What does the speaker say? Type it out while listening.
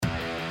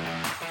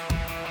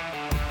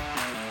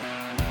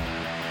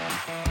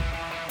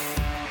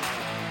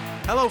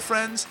Hello,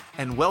 friends,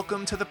 and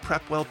welcome to the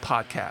PrepWell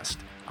podcast.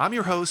 I'm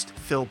your host,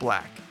 Phil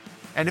Black.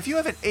 And if you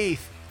have an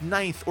 8th,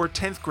 9th, or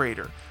 10th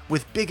grader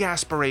with big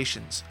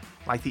aspirations,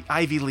 like the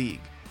Ivy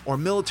League, or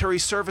military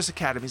service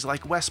academies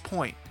like West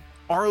Point,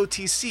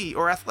 ROTC,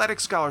 or athletic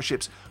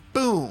scholarships,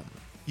 boom,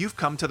 you've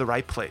come to the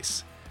right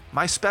place.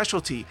 My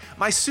specialty,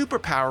 my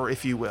superpower,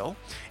 if you will,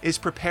 is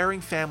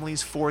preparing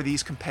families for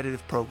these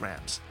competitive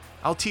programs.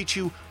 I'll teach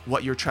you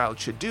what your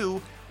child should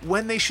do,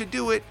 when they should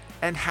do it,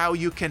 and how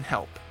you can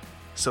help.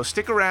 So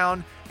stick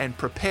around and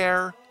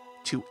prepare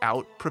to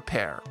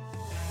out-prepare.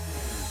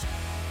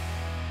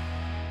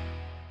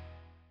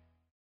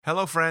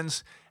 Hello,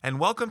 friends, and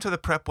welcome to the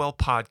PrepWell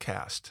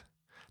podcast.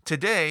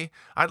 Today,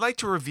 I'd like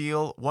to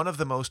reveal one of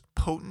the most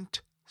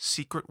potent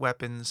secret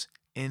weapons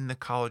in the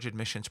college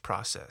admissions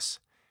process: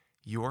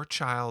 your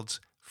child's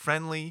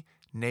friendly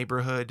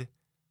neighborhood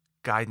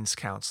guidance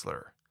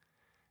counselor.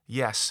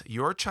 Yes,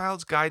 your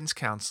child's guidance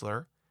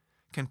counselor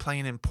can play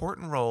an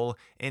important role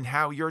in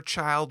how your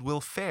child will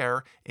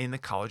fare in the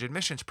college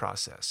admissions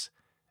process,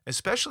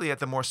 especially at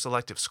the more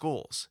selective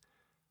schools.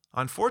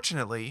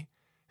 Unfortunately,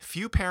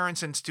 few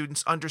parents and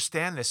students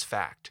understand this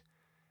fact,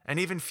 and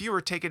even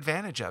fewer take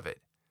advantage of it.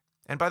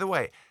 And by the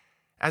way,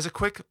 as a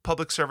quick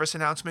public service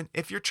announcement,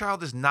 if your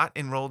child is not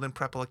enrolled in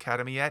PrepWell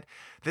Academy yet,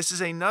 this is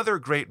another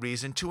great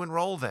reason to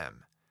enroll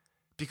them.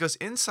 Because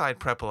inside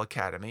PrepWell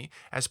Academy,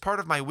 as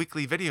part of my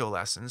weekly video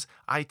lessons,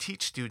 I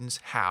teach students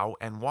how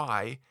and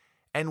why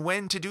and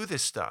when to do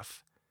this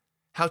stuff,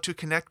 how to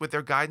connect with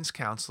their guidance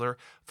counselor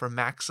for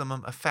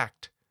maximum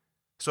effect.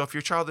 So if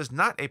your child is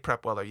not a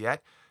PrepWeller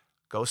yet,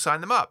 go sign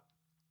them up.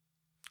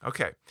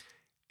 Okay,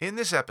 in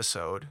this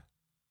episode,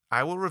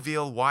 I will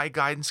reveal why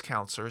guidance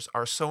counselors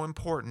are so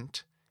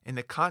important in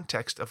the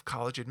context of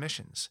college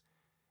admissions,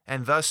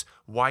 and thus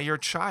why your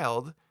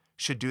child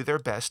should do their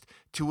best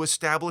to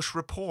establish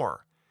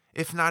rapport,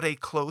 if not a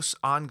close,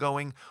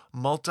 ongoing,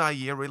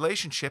 multi-year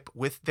relationship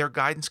with their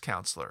guidance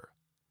counselor.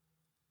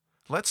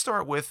 Let's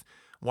start with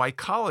why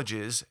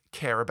colleges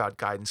care about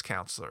guidance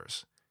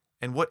counselors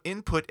and what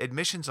input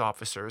admissions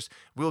officers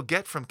will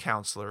get from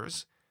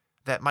counselors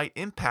that might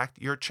impact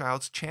your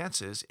child's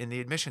chances in the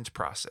admissions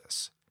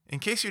process. In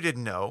case you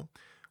didn't know,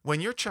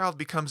 when your child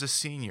becomes a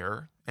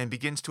senior and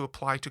begins to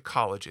apply to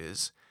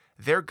colleges,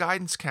 their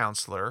guidance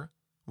counselor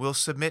will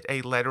submit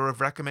a letter of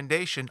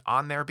recommendation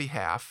on their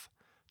behalf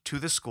to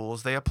the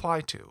schools they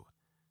apply to.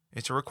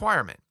 It's a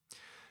requirement.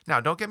 Now,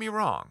 don't get me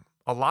wrong.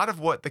 A lot of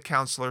what the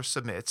counselor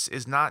submits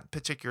is not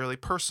particularly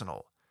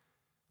personal.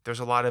 There's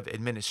a lot of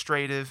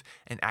administrative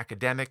and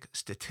academic,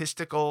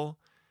 statistical,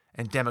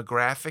 and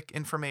demographic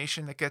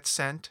information that gets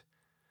sent,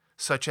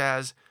 such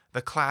as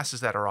the classes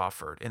that are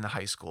offered in the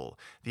high school,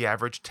 the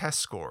average test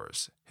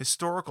scores,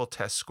 historical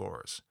test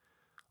scores,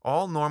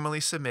 all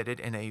normally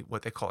submitted in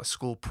what they call a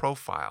school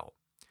profile.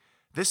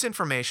 This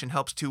information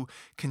helps to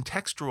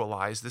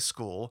contextualize the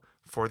school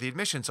for the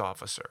admissions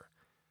officer.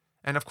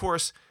 And of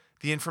course,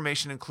 the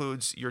information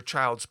includes your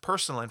child's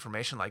personal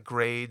information like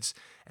grades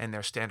and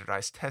their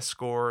standardized test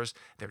scores,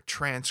 their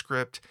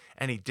transcript,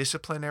 any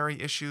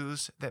disciplinary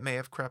issues that may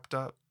have crept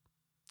up.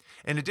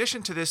 In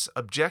addition to this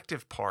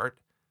objective part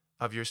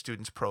of your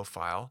student's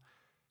profile,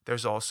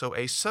 there's also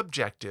a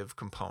subjective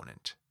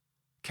component.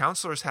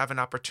 Counselors have an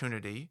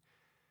opportunity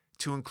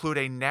to include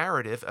a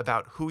narrative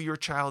about who your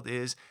child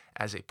is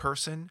as a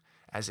person,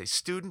 as a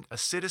student, a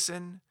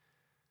citizen,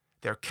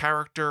 their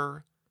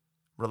character,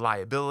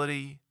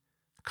 reliability,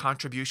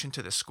 contribution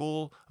to the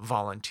school,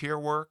 volunteer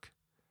work.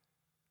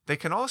 They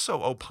can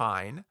also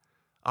opine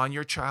on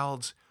your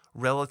child's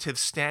relative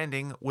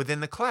standing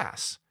within the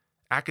class,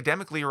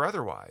 academically or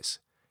otherwise.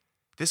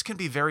 This can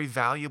be very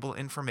valuable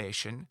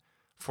information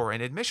for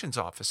an admissions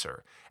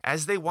officer,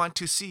 as they want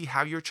to see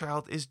how your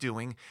child is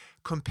doing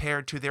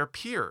compared to their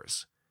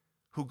peers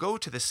who go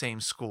to the same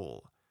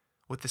school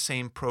with the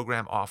same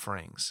program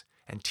offerings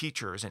and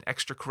teachers and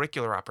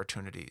extracurricular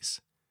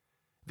opportunities.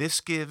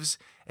 This gives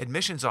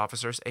admissions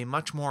officers a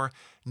much more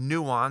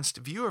nuanced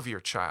view of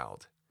your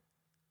child.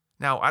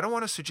 Now, I don't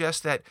want to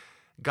suggest that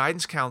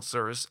guidance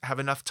counselors have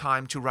enough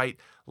time to write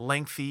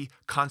lengthy,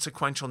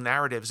 consequential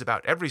narratives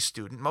about every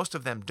student. Most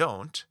of them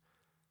don't.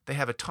 They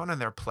have a ton on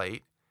their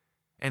plate,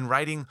 and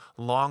writing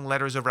long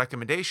letters of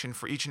recommendation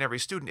for each and every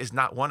student is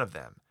not one of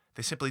them.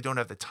 They simply don't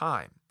have the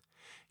time.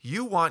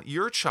 You want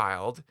your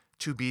child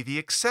to be the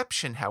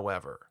exception,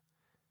 however.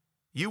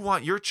 You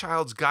want your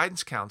child's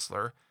guidance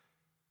counselor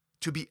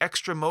to be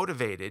extra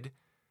motivated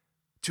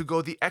to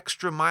go the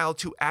extra mile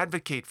to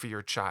advocate for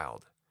your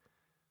child,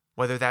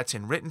 whether that's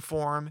in written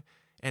form,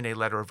 in a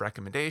letter of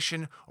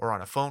recommendation, or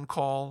on a phone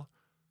call,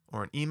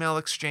 or an email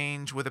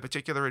exchange with a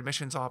particular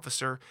admissions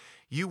officer.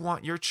 You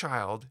want your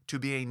child to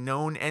be a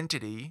known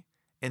entity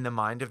in the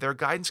mind of their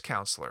guidance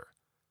counselor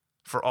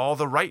for all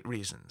the right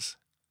reasons.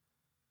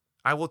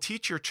 I will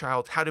teach your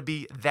child how to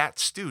be that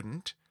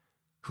student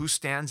who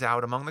stands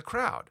out among the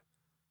crowd.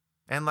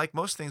 And like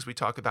most things we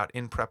talk about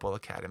in PrepWell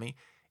Academy,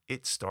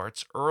 it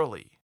starts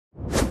early.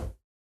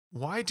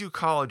 Why do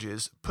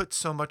colleges put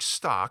so much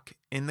stock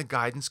in the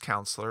guidance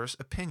counselor's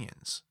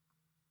opinions?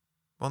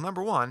 Well,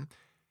 number one,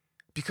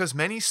 because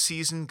many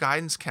seasoned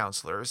guidance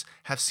counselors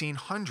have seen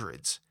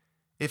hundreds,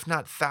 if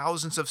not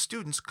thousands of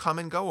students come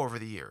and go over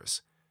the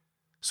years.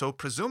 So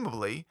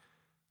presumably,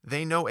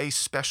 they know a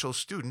special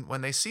student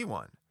when they see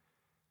one.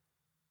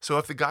 So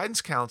if the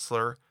guidance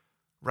counselor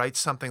writes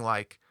something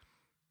like,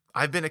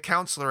 "I've been a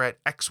counselor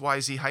at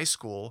XYZ High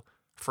School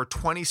for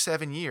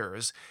 27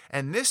 years,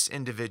 and this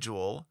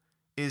individual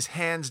is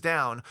hands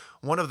down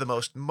one of the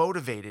most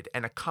motivated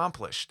and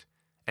accomplished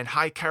and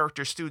high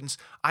character students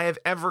I have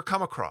ever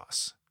come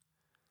across,"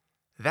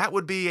 that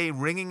would be a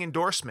ringing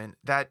endorsement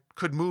that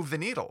could move the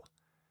needle.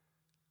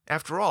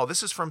 After all,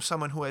 this is from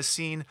someone who has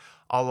seen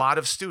a lot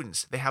of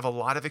students. They have a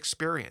lot of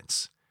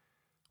experience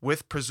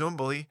with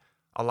presumably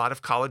a lot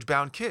of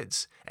college-bound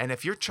kids. And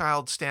if your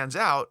child stands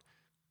out,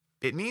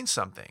 it means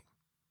something.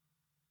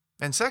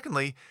 And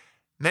secondly,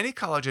 many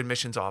college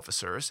admissions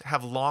officers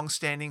have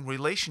long-standing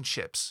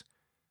relationships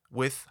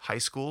with high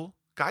school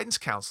guidance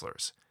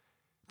counselors.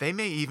 They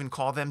may even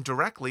call them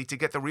directly to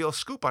get the real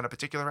scoop on a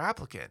particular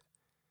applicant.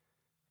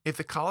 If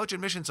the college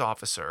admissions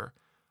officer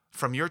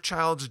from your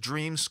child's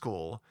dream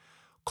school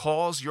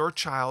calls your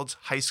child's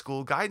high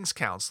school guidance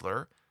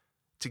counselor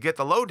to get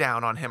the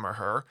lowdown on him or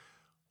her,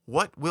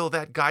 what will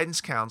that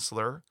guidance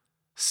counselor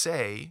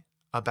say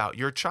about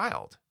your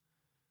child?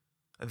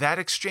 That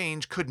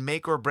exchange could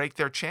make or break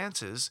their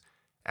chances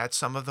at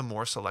some of the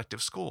more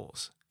selective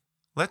schools.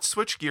 Let's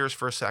switch gears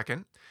for a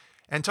second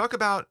and talk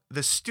about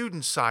the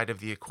student side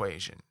of the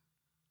equation.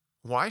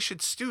 Why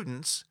should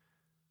students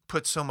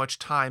put so much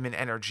time and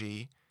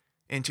energy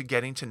into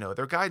getting to know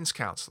their guidance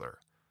counselor?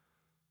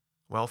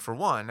 Well, for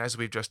one, as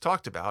we've just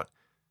talked about,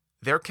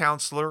 their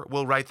counselor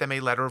will write them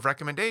a letter of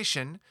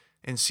recommendation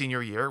in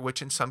senior year,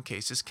 which in some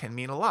cases can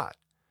mean a lot.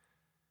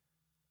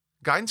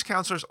 Guidance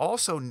counselors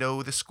also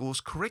know the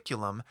school's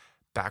curriculum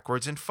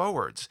backwards and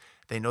forwards.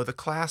 They know the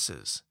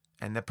classes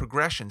and the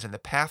progressions and the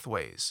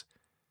pathways.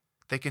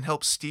 They can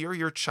help steer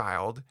your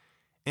child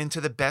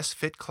into the best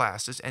fit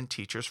classes and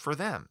teachers for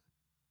them.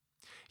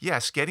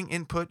 Yes, getting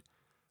input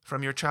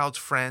from your child's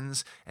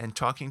friends and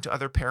talking to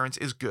other parents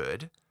is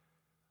good,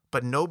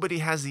 but nobody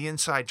has the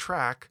inside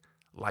track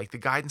like the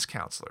guidance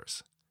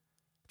counselors.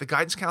 The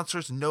guidance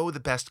counselors know the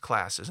best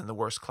classes and the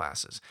worst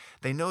classes.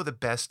 They know the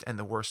best and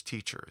the worst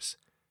teachers.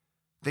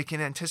 They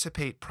can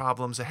anticipate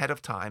problems ahead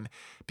of time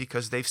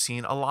because they've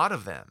seen a lot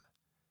of them.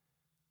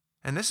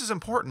 And this is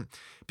important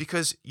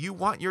because you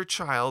want your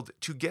child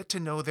to get to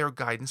know their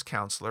guidance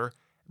counselor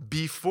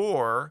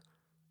before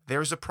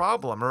there's a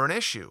problem or an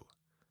issue,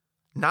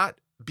 not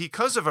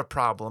because of a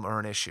problem or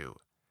an issue.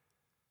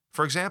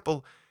 For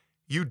example,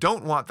 you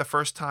don't want the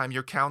first time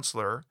your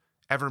counselor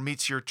ever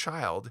meets your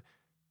child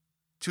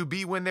to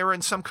be when they're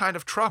in some kind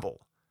of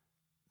trouble,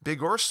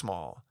 big or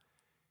small.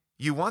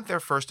 You want their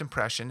first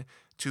impression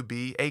to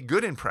be a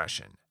good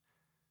impression.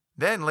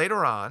 Then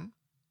later on,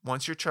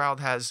 once your child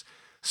has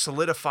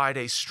solidified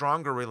a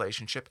stronger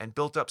relationship and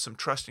built up some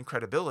trust and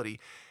credibility,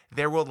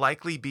 there will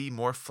likely be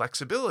more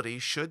flexibility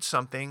should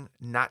something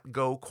not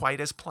go quite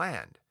as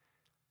planned.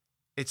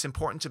 It's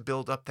important to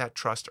build up that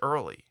trust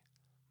early.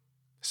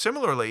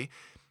 Similarly,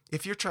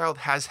 if your child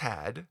has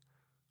had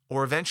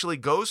or eventually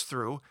goes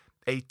through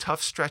a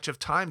tough stretch of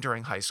time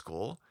during high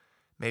school,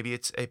 maybe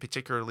it's a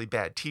particularly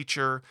bad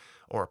teacher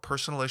or a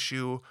personal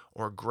issue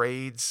or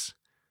grades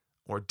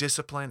or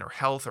discipline or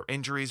health or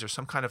injuries or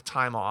some kind of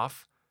time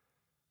off,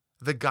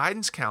 the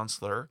guidance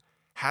counselor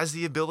has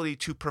the ability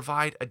to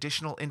provide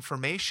additional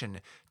information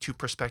to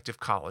prospective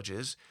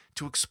colleges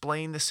to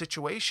explain the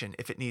situation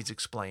if it needs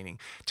explaining,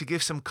 to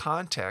give some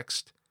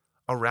context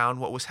around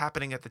what was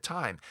happening at the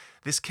time.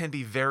 This can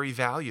be very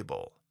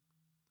valuable.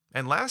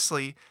 And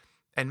lastly,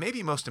 and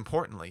maybe most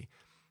importantly,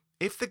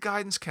 if the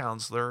guidance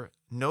counselor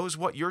knows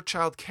what your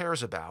child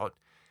cares about,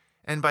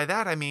 and by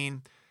that I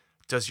mean,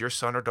 does your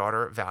son or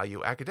daughter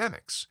value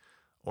academics,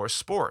 or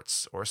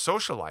sports, or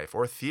social life,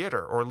 or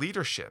theater, or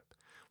leadership?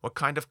 What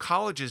kind of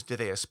colleges do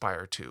they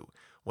aspire to?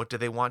 What do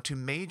they want to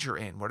major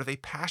in? What are they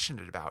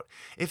passionate about?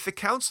 If the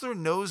counselor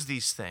knows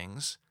these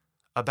things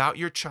about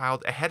your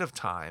child ahead of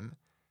time,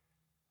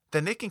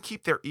 then they can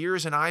keep their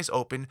ears and eyes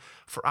open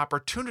for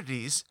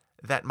opportunities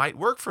that might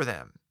work for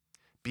them,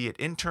 be it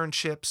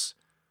internships,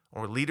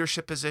 or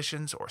leadership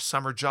positions, or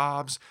summer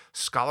jobs,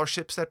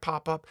 scholarships that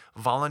pop up,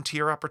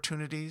 volunteer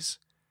opportunities.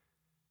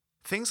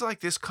 Things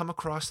like this come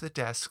across the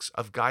desks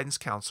of guidance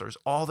counselors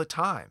all the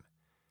time.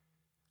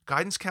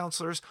 Guidance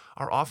counselors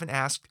are often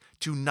asked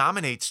to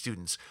nominate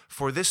students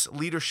for this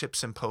leadership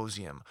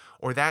symposium,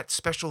 or that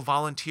special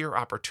volunteer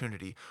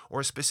opportunity,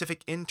 or a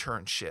specific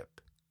internship.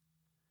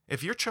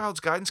 If your child's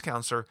guidance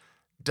counselor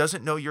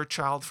doesn't know your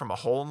child from a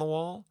hole in the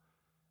wall,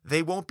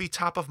 they won't be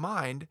top of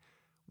mind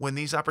when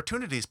these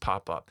opportunities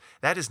pop up.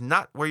 That is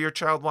not where your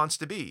child wants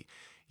to be.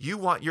 You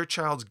want your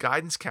child's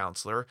guidance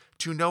counselor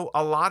to know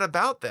a lot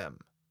about them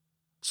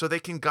so they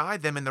can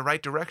guide them in the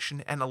right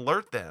direction and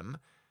alert them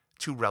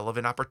to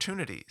relevant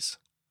opportunities.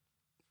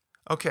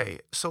 Okay,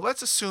 so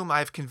let's assume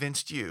I've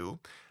convinced you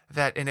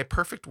that in a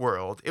perfect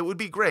world, it would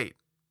be great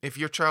if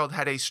your child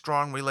had a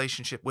strong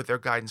relationship with their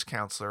guidance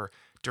counselor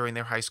during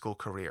their high school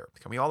career.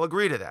 Can we all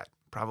agree to that?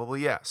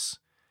 Probably yes.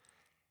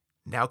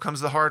 Now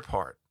comes the hard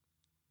part.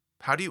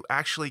 How do you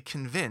actually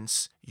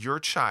convince your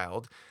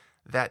child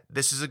that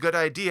this is a good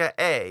idea,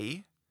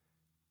 A,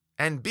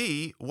 and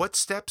B, what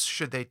steps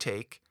should they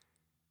take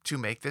to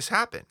make this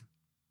happen?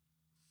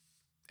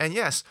 And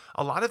yes,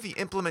 a lot of the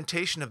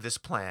implementation of this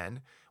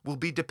plan will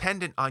be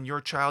dependent on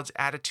your child's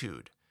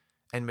attitude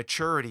and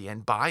maturity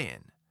and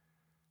buy-in.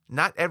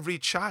 Not every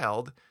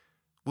child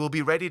will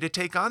be ready to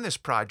take on this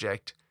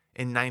project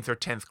in 9th or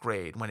 10th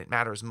grade when it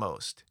matters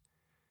most.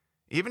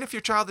 Even if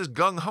your child is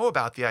gung-ho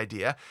about the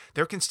idea,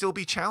 there can still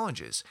be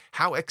challenges.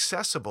 How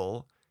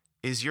accessible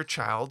is your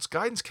child's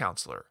guidance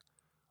counselor?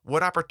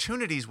 What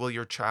opportunities will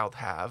your child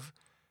have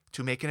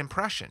to make an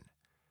impression?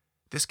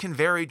 This can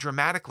vary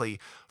dramatically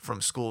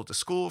from school to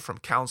school, from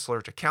counselor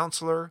to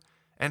counselor,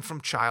 and from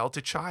child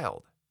to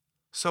child.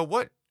 So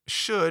what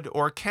should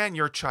or can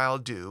your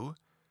child do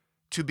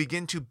to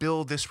begin to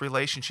build this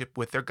relationship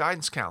with their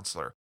guidance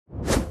counselor?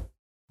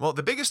 Well,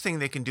 the biggest thing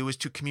they can do is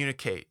to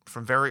communicate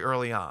from very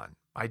early on,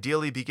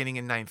 ideally beginning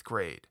in 9th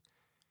grade.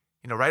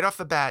 Right off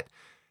the bat,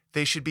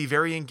 they should be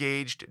very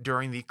engaged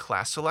during the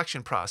class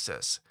selection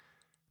process.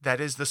 That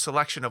is the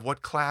selection of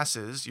what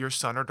classes your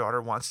son or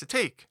daughter wants to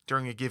take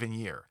during a given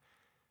year.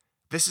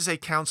 This is a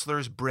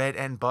counselor's bread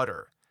and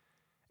butter,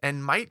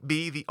 and might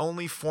be the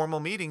only formal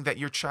meeting that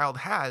your child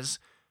has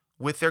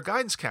with their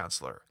guidance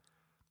counselor,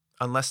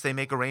 unless they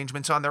make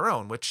arrangements on their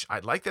own, which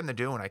I'd like them to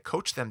do and I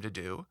coach them to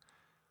do.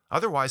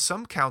 Otherwise,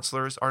 some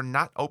counselors are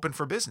not open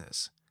for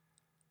business.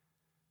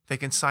 They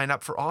can sign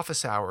up for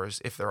office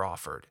hours if they're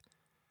offered.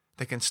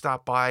 They can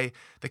stop by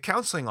the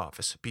counseling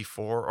office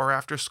before or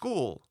after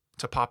school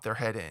to pop their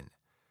head in.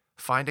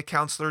 Find a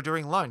counselor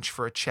during lunch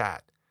for a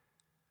chat.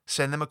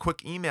 Send them a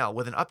quick email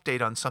with an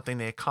update on something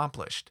they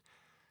accomplished.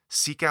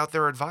 Seek out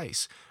their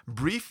advice.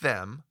 Brief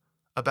them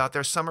about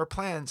their summer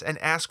plans and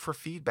ask for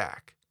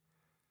feedback.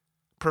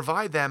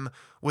 Provide them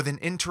with an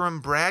interim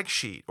brag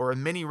sheet or a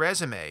mini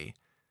resume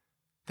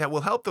that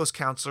will help those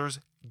counselors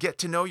get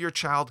to know your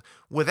child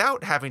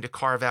without having to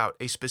carve out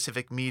a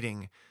specific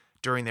meeting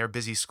during their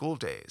busy school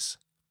days.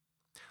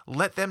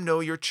 Let them know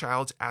your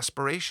child's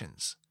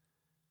aspirations,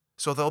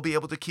 so they'll be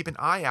able to keep an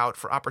eye out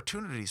for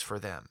opportunities for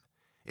them.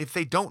 If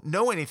they don't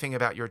know anything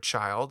about your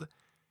child's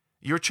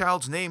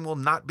name will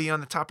not be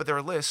on the top of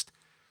their list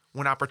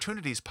when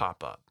opportunities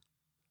pop up.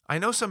 I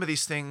know some of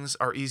these things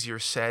are easier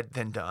said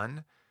than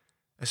done,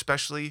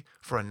 especially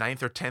for a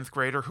 9th or 10th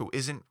grader who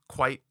isn't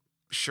quite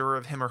sure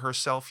of him or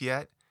herself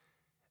yet.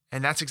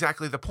 And that's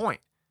exactly the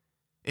point.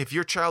 If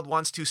your child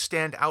wants to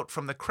stand out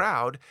from the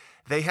crowd,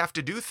 they have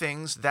to do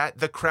things that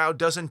the crowd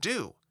doesn't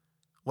do.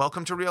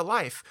 Welcome to real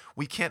life.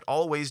 We can't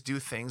always do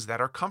things that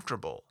are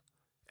comfortable.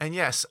 And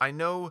yes, I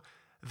know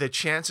the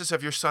chances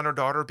of your son or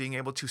daughter being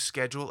able to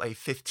schedule a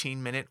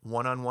 15-minute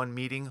one-on-one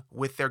meeting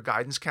with their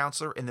guidance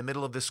counselor in the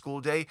middle of the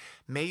school day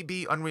may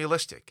be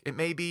unrealistic. It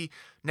may be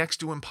next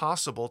to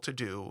impossible to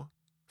do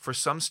for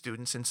some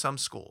students in some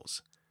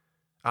schools.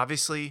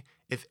 Obviously,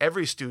 if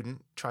every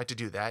student tried to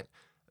do that,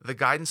 the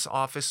guidance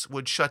office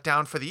would shut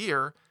down for the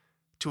year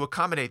to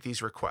accommodate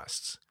these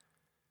requests,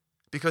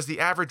 because the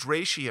average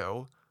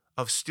ratio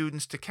of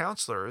students to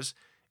counselors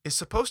is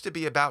supposed to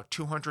be about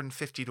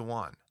 250 to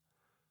 1.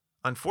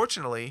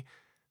 Unfortunately,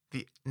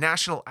 the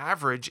national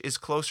average is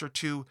closer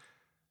to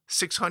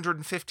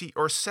 650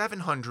 or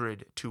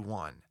 700 to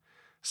 1.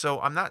 So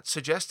I'm not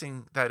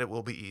suggesting that it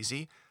will be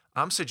easy.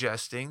 I'm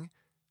suggesting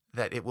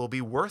that it will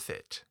be worth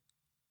it.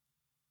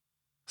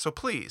 So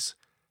please,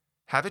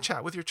 have a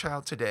chat with your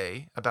child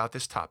today about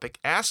this topic.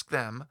 Ask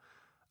them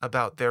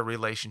about their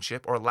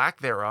relationship or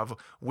lack thereof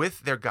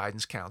with their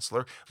guidance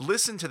counselor.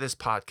 Listen to this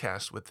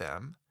podcast with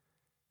them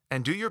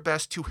and do your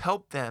best to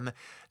help them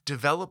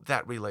develop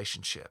that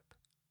relationship.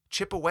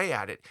 Chip away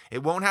at it.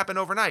 It won't happen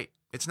overnight.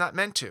 It's not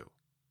meant to.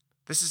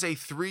 This is a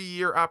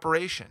 3-year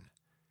operation.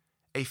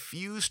 A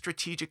few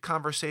strategic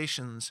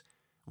conversations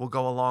will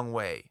go a long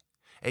way.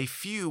 A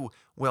few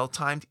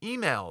well-timed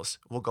emails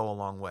will go a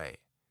long way.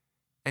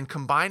 And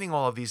combining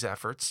all of these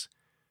efforts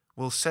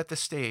will set the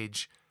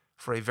stage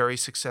for a very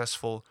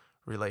successful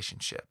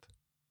relationship.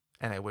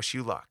 And I wish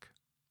you luck.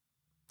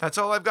 That's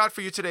all I've got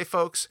for you today,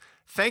 folks.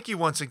 Thank you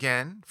once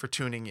again for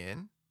tuning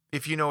in.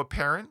 If you know a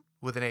parent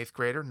with an 8th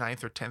grader,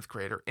 9th or 10th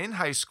grader in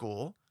high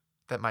school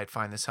that might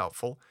find this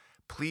helpful,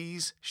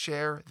 please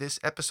share this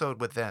episode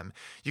with them.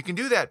 You can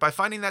do that by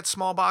finding that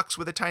small box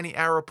with a tiny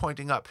arrow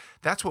pointing up.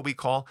 That's what we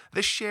call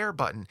the share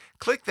button.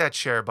 Click that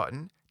share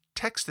button,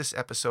 text this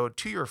episode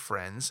to your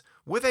friends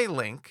with a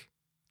link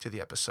to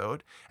the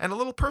episode and a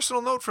little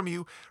personal note from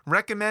you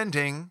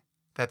recommending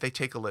that they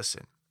take a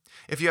listen.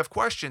 If you have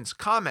questions,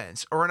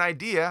 comments, or an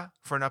idea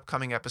for an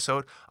upcoming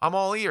episode, I'm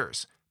all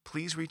ears.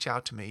 Please reach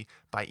out to me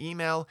by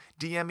email,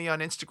 DM me on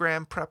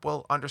Instagram,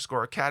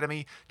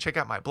 Prepwell_Academy. Check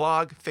out my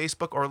blog,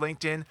 Facebook, or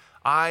LinkedIn.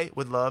 I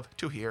would love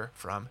to hear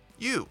from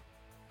you.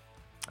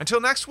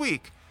 Until next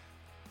week,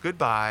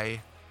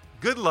 goodbye,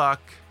 good luck,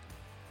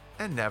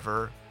 and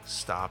never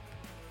stop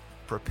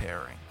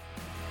preparing.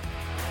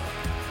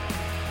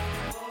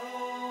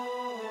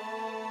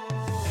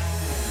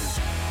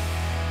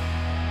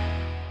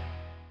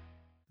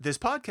 This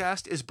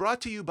podcast is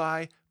brought to you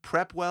by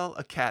Prepwell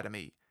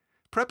Academy.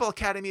 Prepwell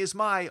Academy is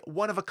my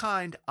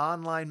one-of-a-kind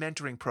online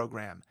mentoring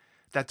program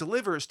that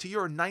delivers to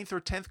your 9th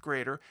or 10th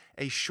grader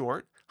a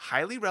short,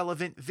 highly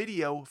relevant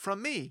video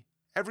from me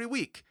every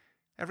week,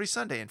 every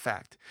Sunday in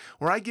fact,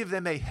 where I give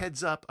them a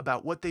heads up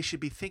about what they should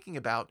be thinking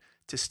about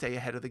to stay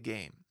ahead of the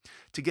game.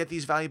 To get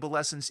these valuable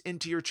lessons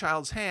into your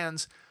child's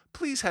hands,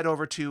 please head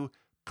over to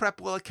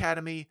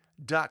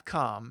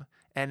prepwellacademy.com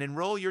and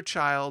enroll your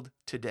child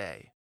today.